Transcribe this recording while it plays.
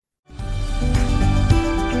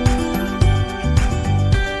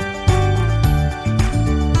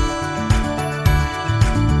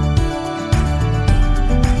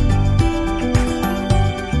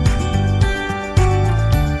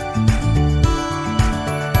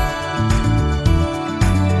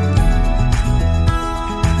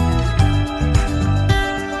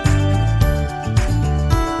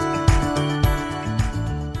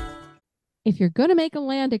you're going to make a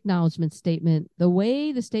land acknowledgement statement, the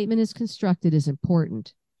way the statement is constructed is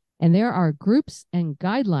important. And there are groups and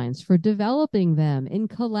guidelines for developing them in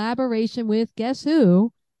collaboration with, guess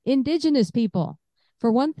who? Indigenous people.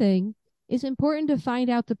 For one thing, it's important to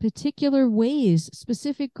find out the particular ways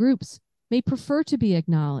specific groups may prefer to be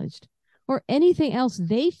acknowledged, or anything else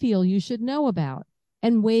they feel you should know about,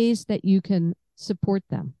 and ways that you can support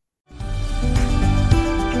them.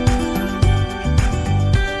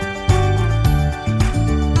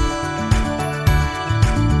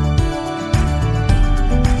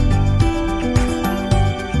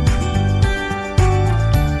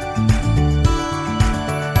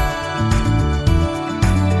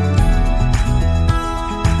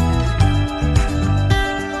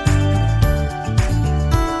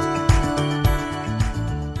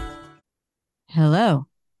 Hello.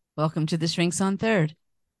 Welcome to the Shrinks on Third,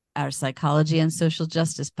 our psychology and social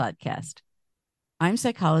justice podcast. I'm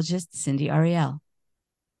psychologist Cindy Ariel.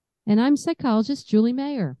 And I'm psychologist Julie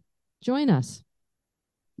Mayer. Join us.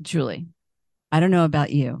 Julie, I don't know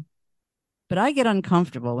about you, but I get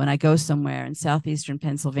uncomfortable when I go somewhere in southeastern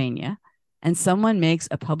Pennsylvania and someone makes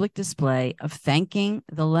a public display of thanking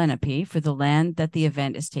the Lenape for the land that the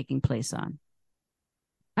event is taking place on.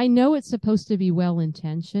 I know it's supposed to be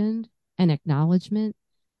well-intentioned, an acknowledgement,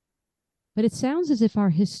 but it sounds as if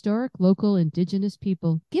our historic local indigenous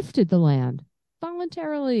people gifted the land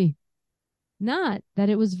voluntarily, not that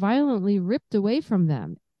it was violently ripped away from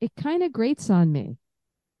them. It kind of grates on me.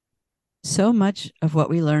 So much of what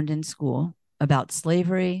we learned in school about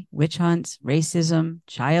slavery, witch hunts, racism,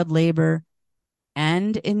 child labor,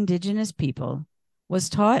 and indigenous people was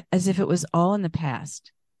taught as if it was all in the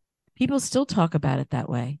past. People still talk about it that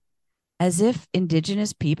way, as if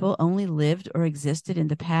indigenous people only lived or existed in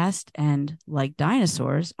the past and, like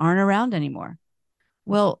dinosaurs, aren't around anymore.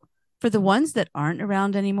 Well, for the ones that aren't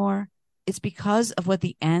around anymore, it's because of what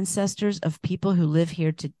the ancestors of people who live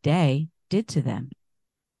here today did to them.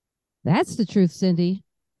 That's the truth, Cindy.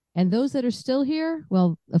 And those that are still here,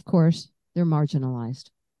 well, of course, they're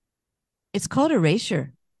marginalized. It's called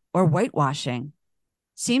erasure or whitewashing.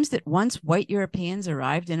 Seems that once white Europeans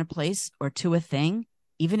arrived in a place or to a thing,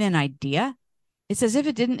 even an idea, it's as if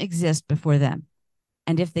it didn't exist before them.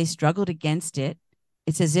 And if they struggled against it,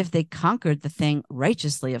 it's as if they conquered the thing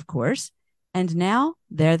righteously, of course, and now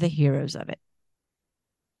they're the heroes of it.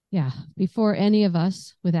 Yeah, before any of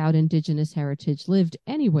us without indigenous heritage lived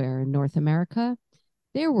anywhere in North America,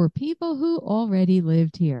 there were people who already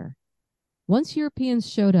lived here. Once Europeans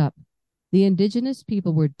showed up, the indigenous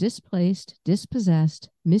people were displaced, dispossessed,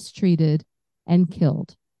 mistreated, and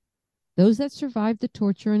killed. Those that survived the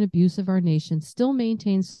torture and abuse of our nation still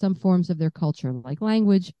maintain some forms of their culture, like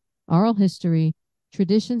language, oral history,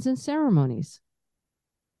 traditions, and ceremonies.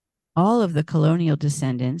 All of the colonial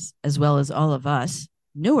descendants, as well as all of us,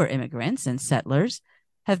 newer immigrants and settlers,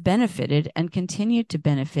 have benefited and continue to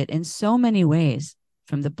benefit in so many ways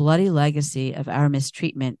from the bloody legacy of our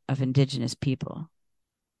mistreatment of indigenous people.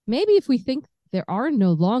 Maybe if we think there are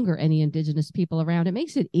no longer any indigenous people around, it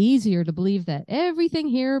makes it easier to believe that everything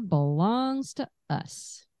here belongs to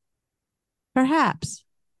us. Perhaps,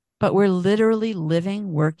 but we're literally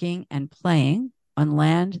living, working, and playing on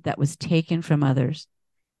land that was taken from others,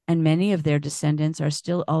 and many of their descendants are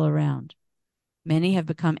still all around. Many have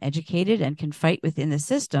become educated and can fight within the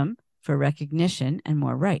system for recognition and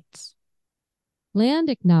more rights. Land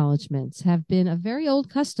acknowledgements have been a very old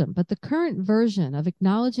custom, but the current version of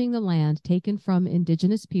acknowledging the land taken from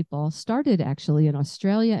indigenous people started actually in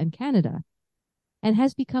Australia and Canada and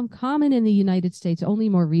has become common in the United States only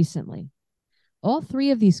more recently. All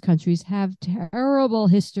three of these countries have terrible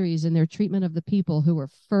histories in their treatment of the people who were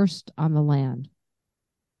first on the land.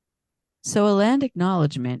 So a land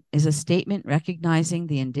acknowledgement is a statement recognizing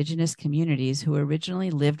the indigenous communities who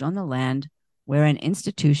originally lived on the land where an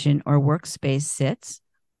institution or workspace sits,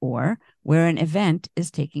 or where an event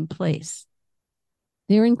is taking place.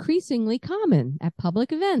 They're increasingly common at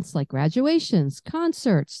public events like graduations,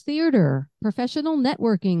 concerts, theater, professional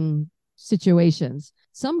networking situations.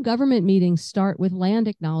 Some government meetings start with land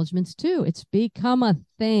acknowledgements too. It's become a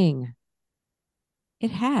thing.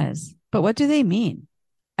 It has, but what do they mean?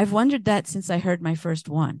 I've wondered that since I heard my first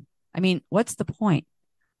one. I mean, what's the point?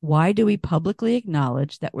 Why do we publicly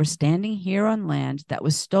acknowledge that we're standing here on land that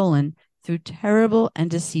was stolen through terrible and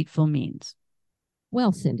deceitful means?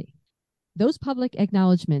 Well, Cindy, those public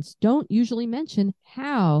acknowledgements don't usually mention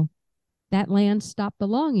how that land stopped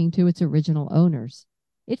belonging to its original owners.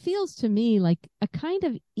 It feels to me like a kind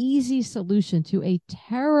of easy solution to a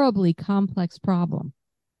terribly complex problem.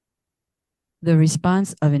 The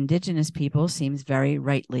response of indigenous people seems very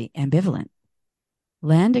rightly ambivalent.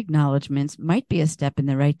 Land acknowledgements might be a step in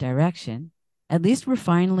the right direction. At least we're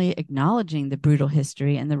finally acknowledging the brutal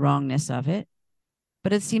history and the wrongness of it.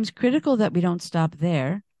 But it seems critical that we don't stop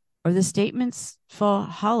there, or the statements fall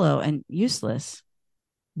hollow and useless.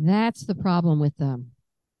 That's the problem with them.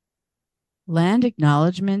 Land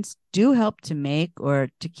acknowledgements do help to make or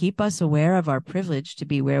to keep us aware of our privilege to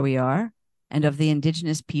be where we are and of the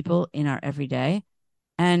indigenous people in our everyday.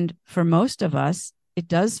 And for most of us, it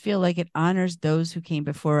does feel like it honors those who came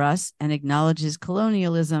before us and acknowledges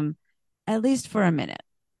colonialism, at least for a minute.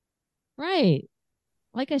 Right.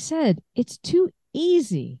 Like I said, it's too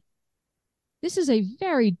easy. This is a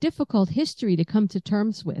very difficult history to come to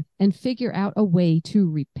terms with and figure out a way to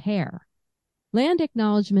repair. Land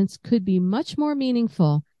acknowledgements could be much more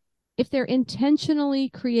meaningful if they're intentionally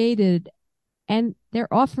created and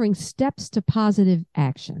they're offering steps to positive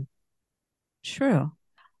action. True.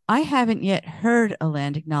 I haven't yet heard a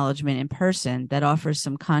land acknowledgement in person that offers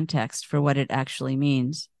some context for what it actually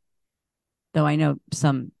means, though I know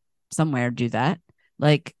somewhere do that.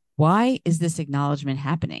 Like, why is this acknowledgement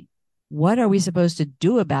happening? What are we supposed to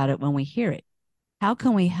do about it when we hear it? How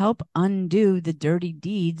can we help undo the dirty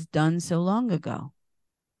deeds done so long ago?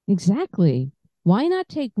 Exactly. Why not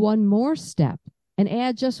take one more step and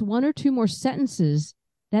add just one or two more sentences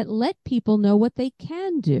that let people know what they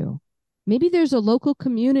can do? Maybe there's a local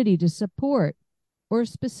community to support, or a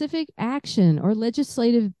specific action or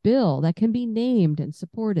legislative bill that can be named and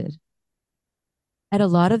supported. At a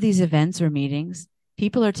lot of these events or meetings,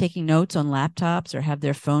 people are taking notes on laptops or have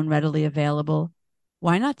their phone readily available.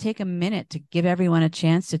 Why not take a minute to give everyone a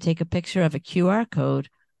chance to take a picture of a QR code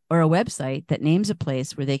or a website that names a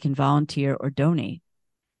place where they can volunteer or donate?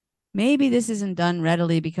 Maybe this isn't done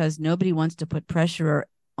readily because nobody wants to put pressure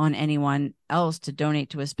on anyone else to donate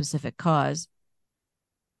to a specific cause.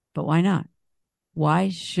 But why not? Why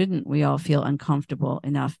shouldn't we all feel uncomfortable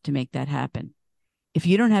enough to make that happen? If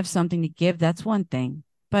you don't have something to give, that's one thing.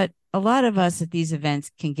 But a lot of us at these events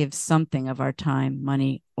can give something of our time,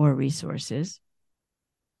 money, or resources.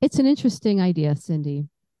 It's an interesting idea, Cindy.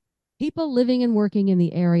 People living and working in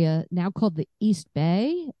the area now called the East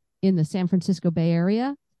Bay in the San Francisco Bay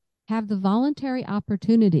Area have the voluntary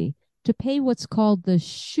opportunity to pay what's called the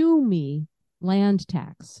SHUMI land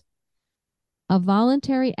tax, a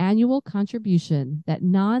voluntary annual contribution that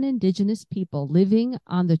non-Indigenous people living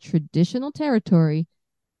on the traditional territory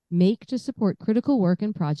make to support critical work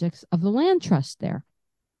and projects of the land trust there.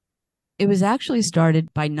 It was actually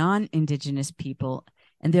started by non-Indigenous people,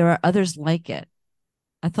 and there are others like it.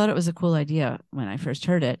 I thought it was a cool idea when I first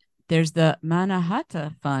heard it. There's the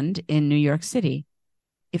Mannahatta Fund in New York City.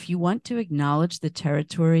 If you want to acknowledge the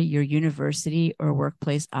territory your university or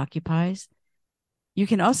workplace occupies, you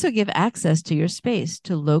can also give access to your space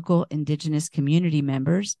to local Indigenous community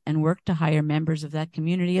members and work to hire members of that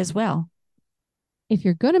community as well. If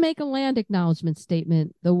you're going to make a land acknowledgement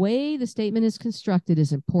statement, the way the statement is constructed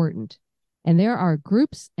is important. And there are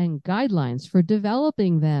groups and guidelines for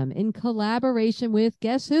developing them in collaboration with,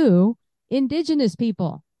 guess who? Indigenous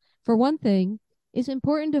people. For one thing, it's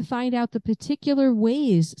important to find out the particular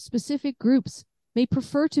ways specific groups may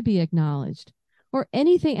prefer to be acknowledged, or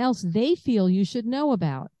anything else they feel you should know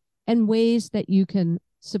about, and ways that you can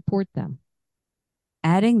support them.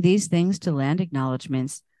 Adding these things to land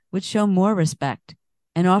acknowledgements would show more respect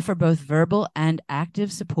and offer both verbal and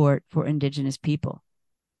active support for Indigenous people.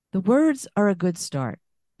 The words are a good start,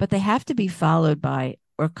 but they have to be followed by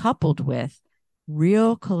or coupled with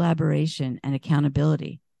real collaboration and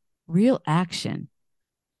accountability, real action.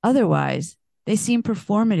 Otherwise, they seem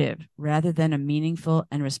performative rather than a meaningful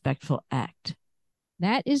and respectful act.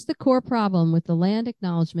 That is the core problem with the land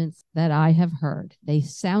acknowledgements that I have heard. They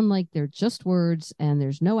sound like they're just words and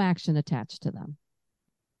there's no action attached to them.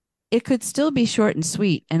 It could still be short and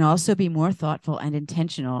sweet and also be more thoughtful and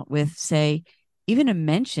intentional with, say, even a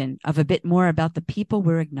mention of a bit more about the people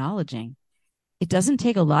we're acknowledging. It doesn't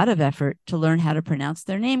take a lot of effort to learn how to pronounce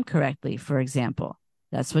their name correctly, for example.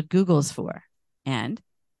 That's what Google's for. And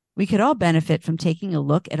we could all benefit from taking a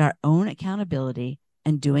look at our own accountability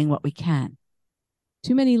and doing what we can.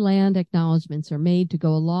 Too many land acknowledgements are made to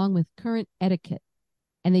go along with current etiquette,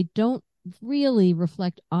 and they don't really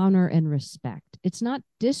reflect honor and respect. It's not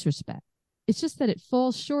disrespect. It's just that it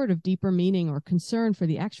falls short of deeper meaning or concern for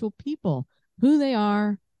the actual people, who they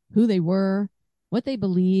are, who they were, what they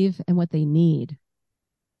believe, and what they need.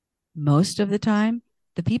 Most of the time,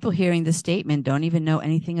 the people hearing the statement don't even know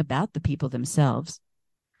anything about the people themselves.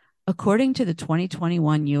 According to the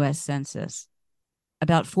 2021 U.S. Census,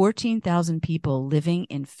 about 14,000 people living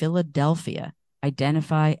in Philadelphia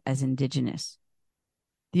identify as Indigenous.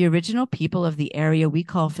 The original people of the area we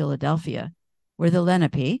call Philadelphia were the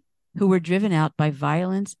Lenape, who were driven out by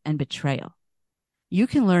violence and betrayal. You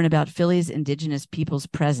can learn about Philly's Indigenous peoples'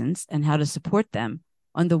 presence and how to support them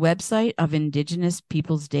on the website of Indigenous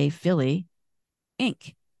Peoples Day Philly,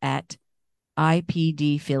 Inc. at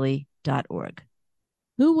ipdphilly.org.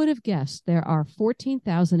 Who would have guessed there are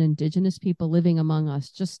 14,000 Indigenous people living among us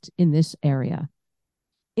just in this area?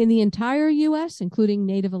 In the entire U.S., including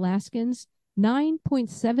Native Alaskans,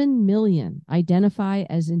 9.7 million identify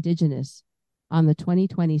as Indigenous on the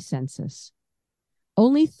 2020 census.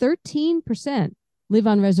 Only 13% live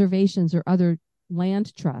on reservations or other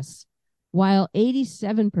land trusts, while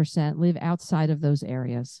 87% live outside of those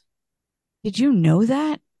areas. Did you know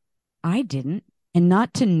that? I didn't. And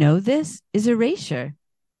not to know this is erasure.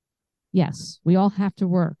 Yes, we all have to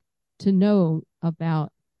work to know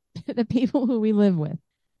about the people who we live with,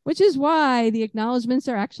 which is why the acknowledgements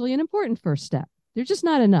are actually an important first step. They're just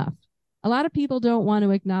not enough. A lot of people don't want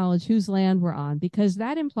to acknowledge whose land we're on because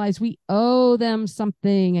that implies we owe them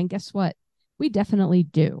something. And guess what? We definitely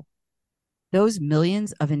do. Those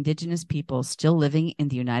millions of Indigenous people still living in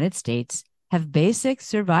the United States have basic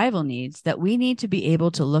survival needs that we need to be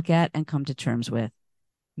able to look at and come to terms with.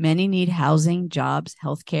 Many need housing, jobs,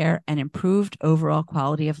 healthcare, and improved overall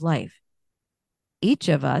quality of life. Each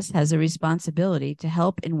of us has a responsibility to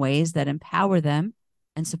help in ways that empower them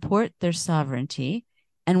and support their sovereignty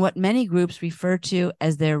and what many groups refer to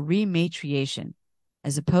as their rematriation,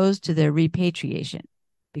 as opposed to their repatriation,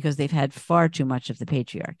 because they've had far too much of the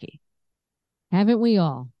patriarchy. Haven't we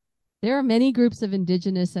all? There are many groups of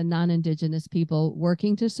Indigenous and non-Indigenous people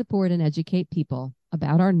working to support and educate people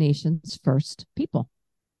about our nation's first people.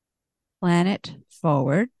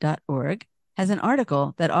 PlanetForward.org has an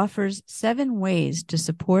article that offers 7 ways to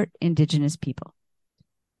support Indigenous people.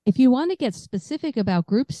 If you want to get specific about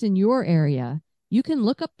groups in your area, you can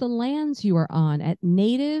look up the lands you are on at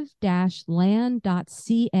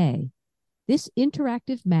native-land.ca. This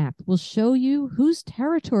interactive map will show you whose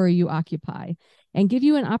territory you occupy and give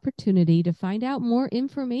you an opportunity to find out more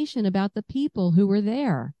information about the people who were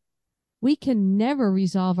there. We can never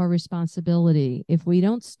resolve our responsibility if we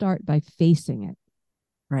don't start by facing it.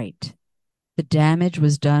 Right. The damage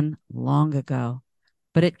was done long ago,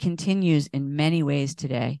 but it continues in many ways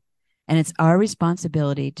today. And it's our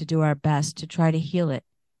responsibility to do our best to try to heal it,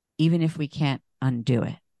 even if we can't undo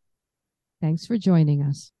it. Thanks for joining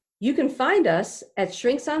us. You can find us at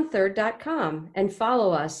shrinksonthird.com and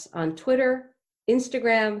follow us on Twitter,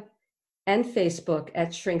 Instagram, and Facebook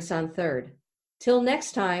at Shrinks on Third. Till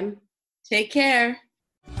next time, Take care.